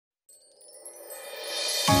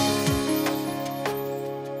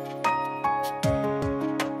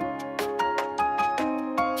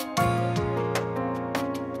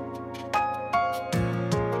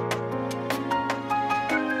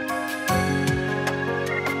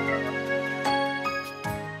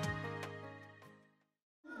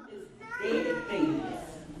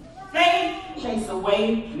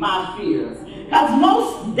away my fears. Because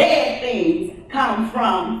most dead things come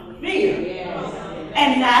from fear.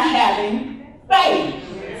 And not having faith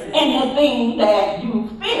in the thing that you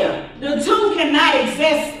fear. The two cannot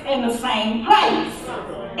exist in the same place.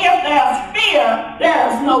 If there's fear,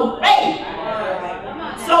 there's no faith.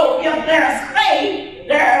 So if there's faith,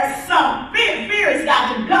 there's some fear. Fear has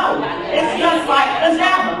got to go. It's just like the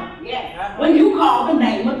devil. When you call the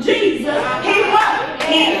name of Jesus, he what?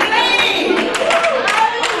 Can't leave.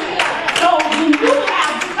 So when you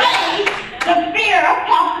have faith, the fear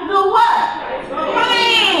has to do what?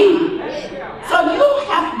 Flee. So you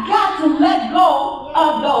have got to let go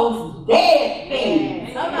of those dead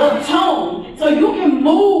things, the tomb, so you can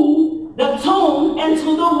move the tomb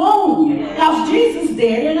into the womb. Because Jesus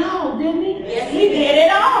did it all, didn't he? He did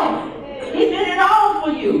it all. He did it all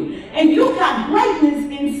for you. And you got greatness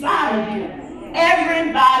inside of you.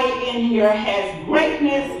 Everybody in here has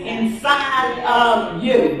greatness inside of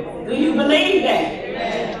you. Do you believe that?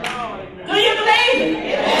 Do you believe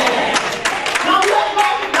it? Don't look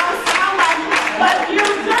like it, don't sound like it, but you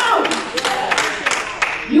do.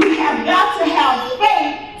 You have got to have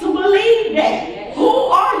faith to believe that. Who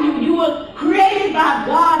are you? You were created by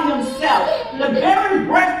God himself. The very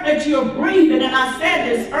breath that you're breathing, and I said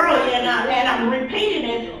this earlier, and I'm repeating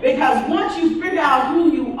it, because once you figure out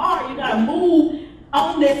who you are, you got to move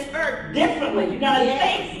on this earth differently. You're going to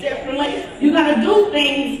think differently. You're going to do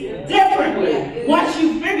things differently. Once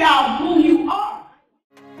you figure out who you